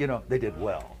idea, you know, they did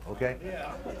well, okay?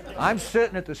 Yeah. I'm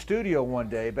sitting at the studio one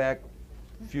day back,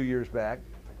 a few years back,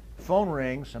 phone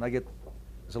rings, and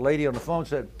there's a lady on the phone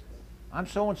said, I'm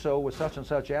so-and-so with such and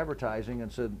such advertising,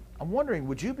 and said, I'm wondering,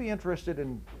 would you be interested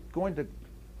in going to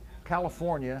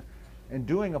California and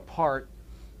doing a part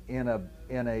in a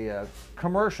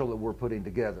commercial that we're putting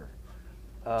together?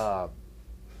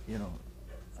 You know,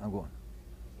 I'm going,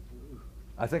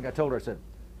 I think I told her, I said,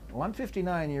 well, I'm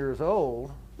 59 years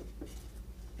old,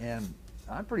 and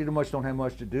I pretty much don't have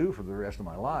much to do for the rest of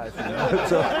my life. You know?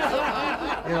 So,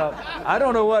 you know, I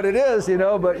don't know what it is, you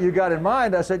know, but you got in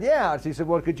mind. I said, yeah. She said,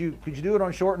 well, could you do it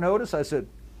on short notice? I said,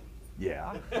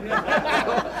 yeah.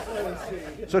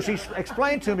 So she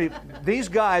explained to me, these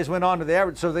guys went on to the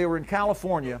average, so they were in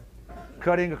California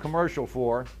cutting a commercial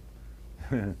for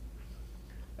a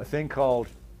thing called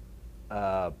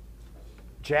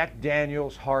Jack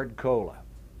Daniel's Hard Cola.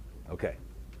 Okay.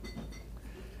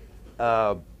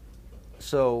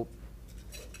 So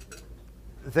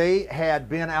they had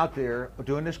been out there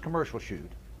doing this commercial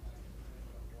shoot,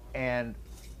 and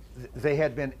they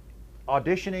had been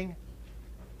auditioning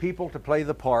people to play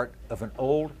the part of an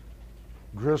old,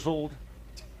 grizzled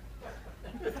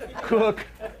cook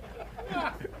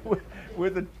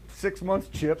with a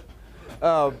 6-month chip.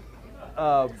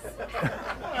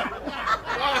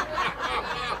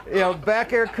 You know, back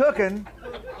there cooking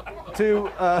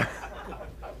the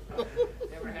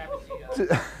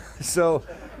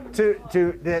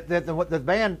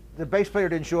band, the bass player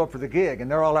didn't show up for the gig,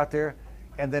 and they're all out there,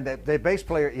 and then the bass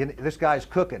player, this guy's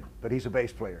cooking, but he's a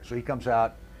bass player, so he comes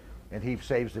out and he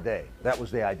saves the day. That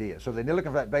was the idea. So they're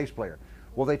looking for that bass player.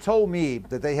 Well, they told me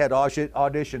that they had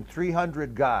auditioned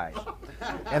 300 guys,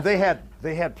 and they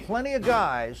had plenty of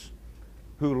guys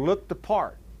who looked the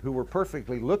part, who were perfect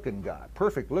looking.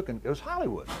 It was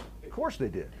Hollywood. Of course they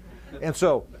did. And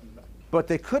so, but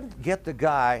they couldn't get the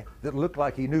guy that looked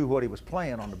like he knew what he was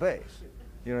playing on the bass.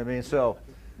 You know what I mean? So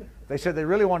they said they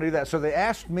really want to do that. So they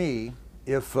asked me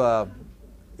if I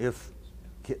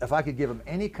could give them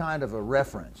any kind of a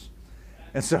reference.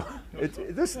 And so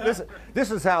this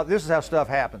is how stuff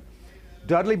happened.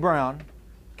 Dudley Brown,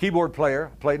 keyboard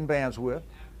player, played in bands with,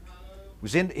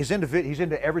 he's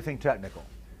into everything technical.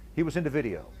 He was into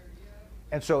video.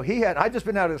 And so I'd just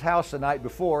been out at his house the night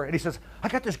before, and he says, I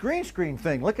got this green screen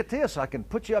thing. Look at this. I can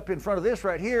put you up in front of this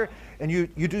right here, and you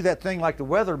do that thing like the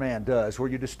weatherman does, where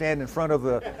you just stand in front of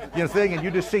the thing, and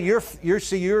you just see your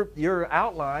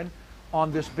outline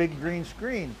on this big green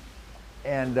screen.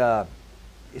 And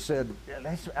he said,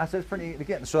 I said, it's pretty neat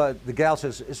again. So the gal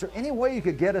says, is there any way you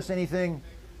could get us anything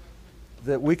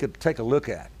that we could take a look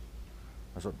at?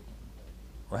 I said,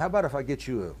 well, how about if I get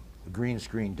you a green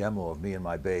screen demo of me and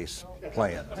my bass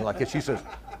playing? Like, she says,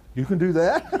 you can do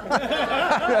that?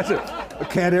 I said,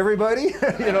 can't everybody?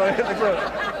 You know.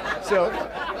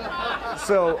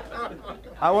 So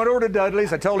I went over to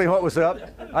Dudley's. I told him what was up.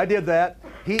 I did that.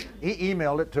 He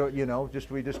emailed it to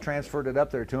we just transferred it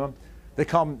up there to him. They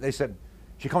called me. They said,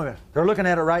 she called me. They're looking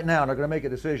at it right now, and they're going to make a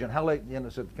decision. How late? I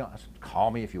said,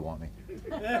 call me if you want me.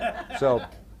 So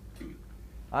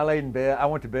I laid in bed. I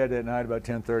went to bed that night about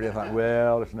 10:30. I thought,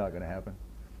 well, it's not going to happen.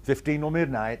 15 till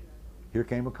midnight, here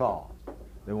came a call.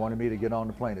 They wanted me to get on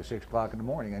the plane at 6 o'clock in the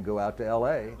morning and go out to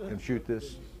L.A. and shoot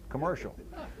this commercial.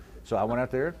 So I went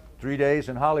out there, 3 days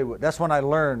in Hollywood. That's when I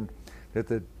learned that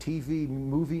the TV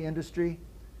movie industry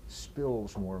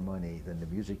spills more money than the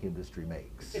music industry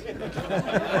makes. It's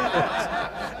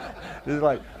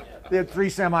like they had 3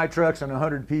 semi-trucks and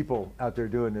 100 people out there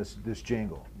doing this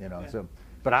jingle, you know. So,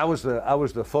 but I was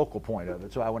the focal point of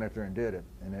it, so I went out there and did it,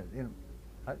 and it, you know,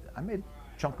 I made a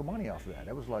chunk of money off of that.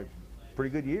 That was like a pretty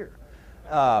good year.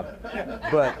 But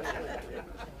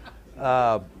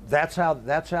that's how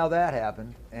that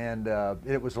happened, and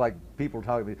it was like people were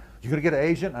talking to me, "You gonna get an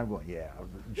agent?" I'm going, "Yeah,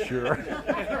 sure."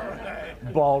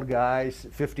 Bald guy,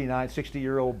 59,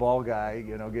 60-year-old bald guy,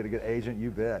 you know, get a good agent, you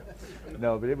bet.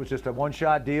 No, but it was just a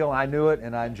one-shot deal, and I knew it,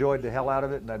 and I enjoyed the hell out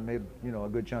of it, and I made, you know, a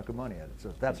good chunk of money at it.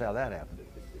 So that's how that happened.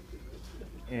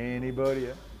 Anybody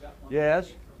else?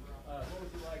 Yes. What was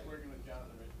it like working with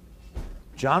Jonathan Richman?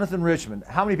 Jonathan Richman.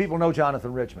 How many people know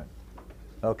Jonathan Richman?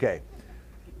 Okay.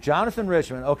 Jonathan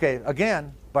Richman, okay,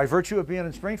 again, by virtue of being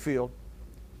in Springfield,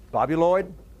 Bobby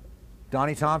Lloyd,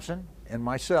 Donnie Thompson, and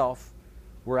myself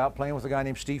were out playing with a guy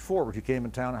named Steve Forward, who came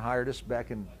in town and hired us back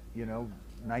in, you know,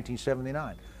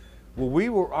 1979. Well, we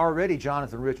were already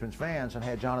Jonathan Richman's fans and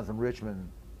had Jonathan Richman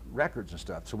records and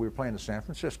stuff, so we were playing in San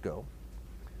Francisco.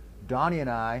 Donnie and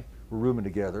I were rooming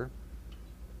together.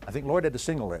 I think Lloyd had the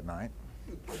single that night.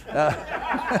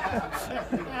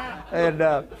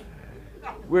 And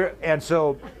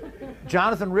so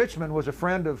Jonathan Richman was a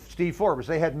friend of Steve Forbes.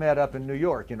 They had met up in New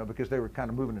York, you know, because they were kind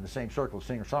of moving in the same circles,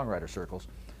 singer-songwriter circles.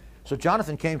 So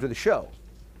Jonathan came to the show.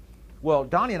 Well,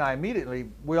 Donnie and I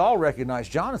immediately, we all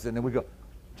recognized Jonathan, and we go,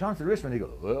 "Jonathan Richman." He goes,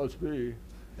 "Well, it's me."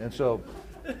 And so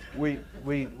we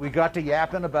got to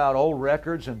yapping about old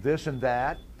records and this and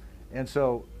that, and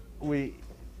so we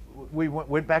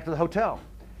went back to the hotel.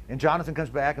 And Jonathan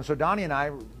comes back, and so Donnie and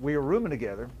I, we were rooming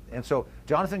together. And so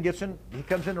Jonathan gets in, he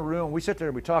comes in the room, and we sit there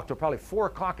and we talk till probably 4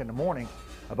 o'clock in the morning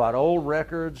about old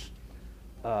records,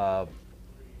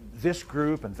 this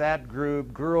group and that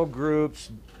group, girl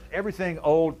groups, everything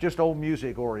old, just old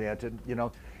music oriented, you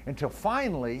know, until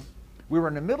finally we were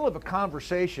in the middle of a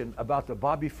conversation about the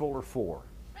Bobby Fuller 4.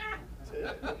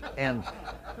 And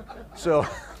so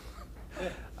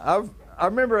I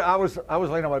remember I was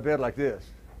laying on my bed like this.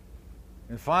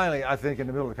 And finally, I think in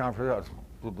the middle of the conversation,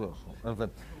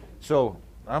 so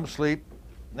I'm asleep.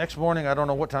 Next morning, I don't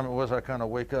know what time it was, I kind of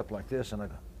wake up like this, and I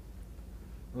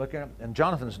look at him, and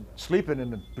Jonathan's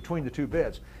sleeping between the 2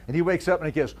 beds. And he wakes up and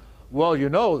he goes, "Well, you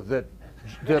know that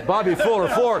Bobby Fuller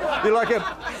 4, you like it."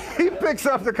 He picks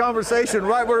up the conversation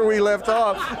right where we left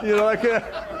off, you know, like and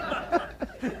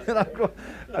I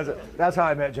said, that's how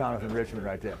I met Jonathan Richman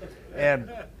right there.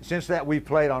 And since that, we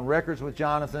played on records with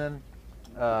Jonathan.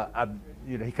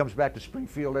 You know, he comes back to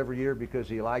Springfield every year because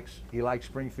he likes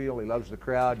Springfield. He loves the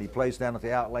crowd. He plays down at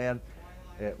the Outland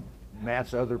at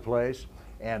Matt's other place,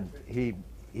 and he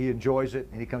enjoys it.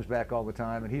 And he comes back all the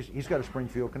time. And he's got a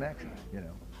Springfield connection, you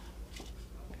know.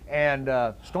 And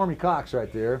Stormy Cox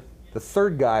right there, the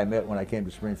 3rd guy I met when I came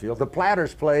to Springfield. The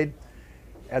Platters played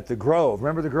at the Grove.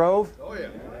 Remember the Grove? Oh yeah.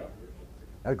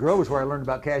 That Grove is where I learned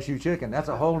about cashew chicken. That's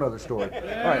a whole other story. All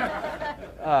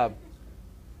right.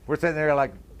 We're sitting there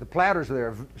like the Platters are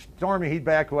there. Stormy, he'd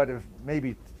back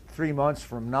maybe 3 months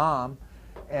from Nam,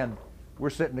 and we're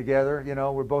sitting together. You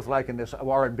know, we're both liking this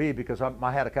R&B because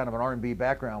I had a kind of an R&B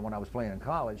background when I was playing in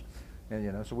college, and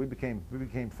you know, so we became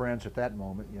friends at that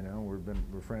moment. You know,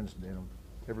 we're friends. You know,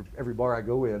 every bar I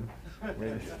go in,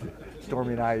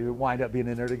 Stormy and I wind up being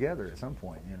in there together at some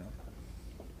point. You know.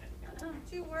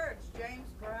 2 words, James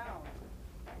Brown.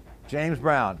 James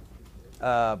Brown,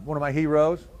 one of my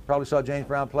heroes. Probably saw James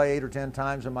Brown play 8 or 10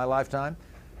 times in my lifetime,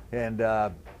 and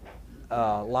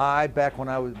live back when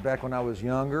I was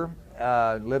younger,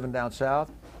 living down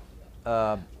south.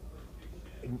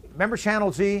 Remember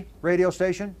Channel Z radio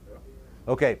station?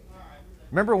 Okay.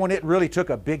 Remember when it really took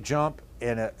a big jump,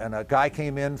 and a guy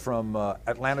came in from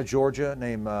Atlanta, Georgia,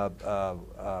 named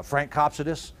Frank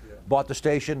Kopsidis, bought the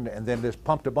station, and then just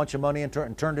pumped a bunch of money and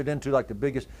turned it into like the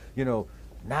biggest, you know.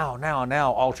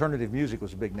 Now, alternative music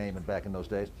was a big name back in those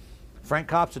days. Frank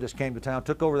Kopsidis came to town,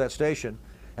 took over that station,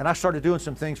 and I started doing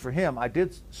some things for him. I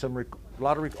did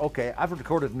I've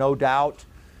recorded No Doubt,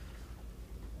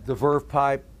 The Verve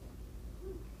Pipe,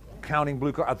 Counting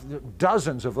Blue Car,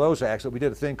 dozens of those acts that we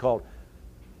did a thing called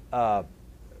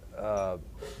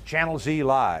Channel Z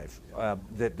Live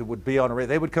that would be on the radio.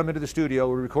 They would come into the studio,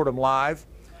 we'd record them live,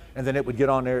 and then it would get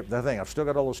on there, the thing. I've still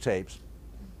got all those tapes.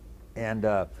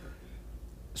 And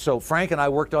so Frank and I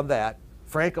worked on that.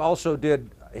 Frank also did,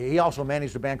 he also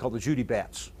managed a band called the Judy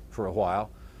Bats for a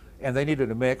while, and they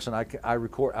needed a mix, and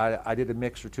I did a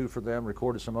mix or two for them,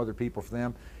 recorded some other people for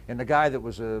them, and the guy that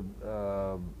was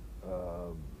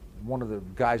one of the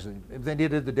guys, they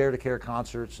did the Dare to Care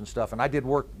concerts and stuff, and I did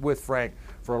work with Frank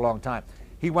for a long time.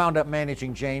 He wound up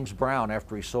managing James Brown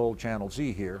after he sold Channel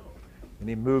Z here, and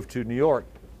he moved to New York.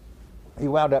 He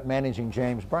wound up managing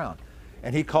James Brown,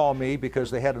 and he called me because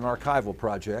they had an archival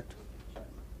project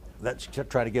that's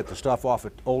trying to get the stuff off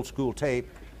of old school tape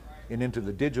and into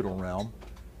the digital realm,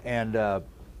 and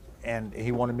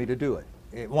he wanted me to do it.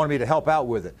 He wanted me to help out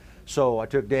with it. So I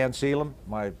took Dan Seelam,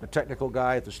 my technical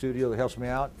guy at the studio that helps me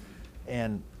out,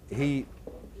 and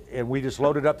we just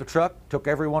loaded up the truck, took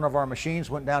every one of our machines,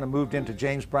 went down and moved into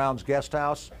James Brown's guest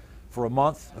house for a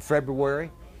month of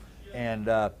February, and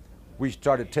we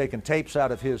started taking tapes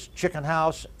out of his chicken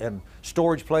house and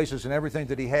storage places and everything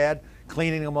that he had,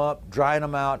 cleaning them up, drying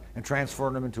them out, and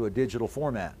transferring them into a digital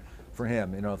format for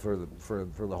him, you know, for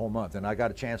the whole month. And I got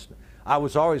a chance to, I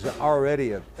was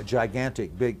already a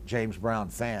gigantic, big James Brown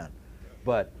fan,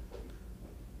 but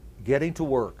getting to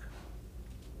work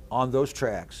on those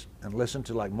tracks and listen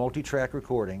to like multi-track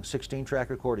recordings, 16-track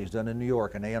recordings done in New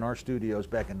York in A&R Studios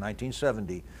back in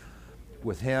 1970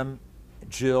 with him,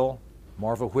 Jill,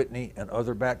 Marva Whitney, and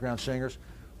other background singers,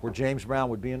 where James Brown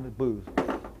would be in the booth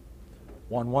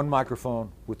on one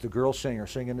microphone with the girl singer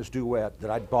singing this duet that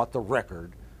I'd bought the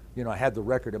record. You know, I had the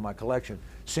record in my collection,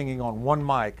 singing on one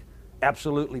mic,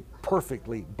 absolutely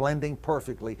perfectly, blending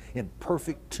perfectly in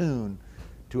perfect tune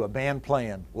to a band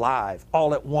playing live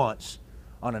all at once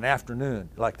on an afternoon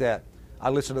like that. I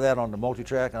listened to that on the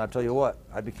multi-track, and I tell you what,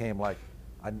 I became like,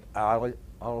 all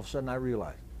of a sudden I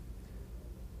realized,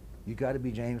 you got to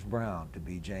be James Brown to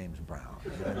be James Brown.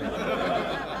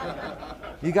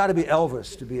 You got to be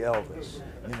Elvis to be Elvis.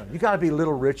 You know, you got to be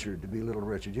Little Richard to be Little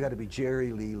Richard. You got to be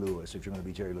Jerry Lee Lewis if you're going to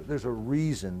be Jerry Lewis. There's a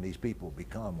reason these people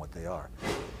become what they are,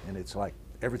 and it's like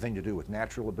everything to do with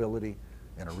natural ability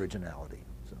and originality.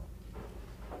 So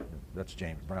that's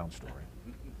James Brown's story.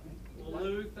 Well,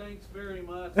 Lou, thanks very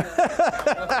much.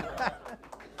 I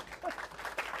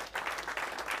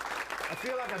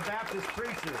feel like a Baptist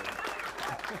preacher.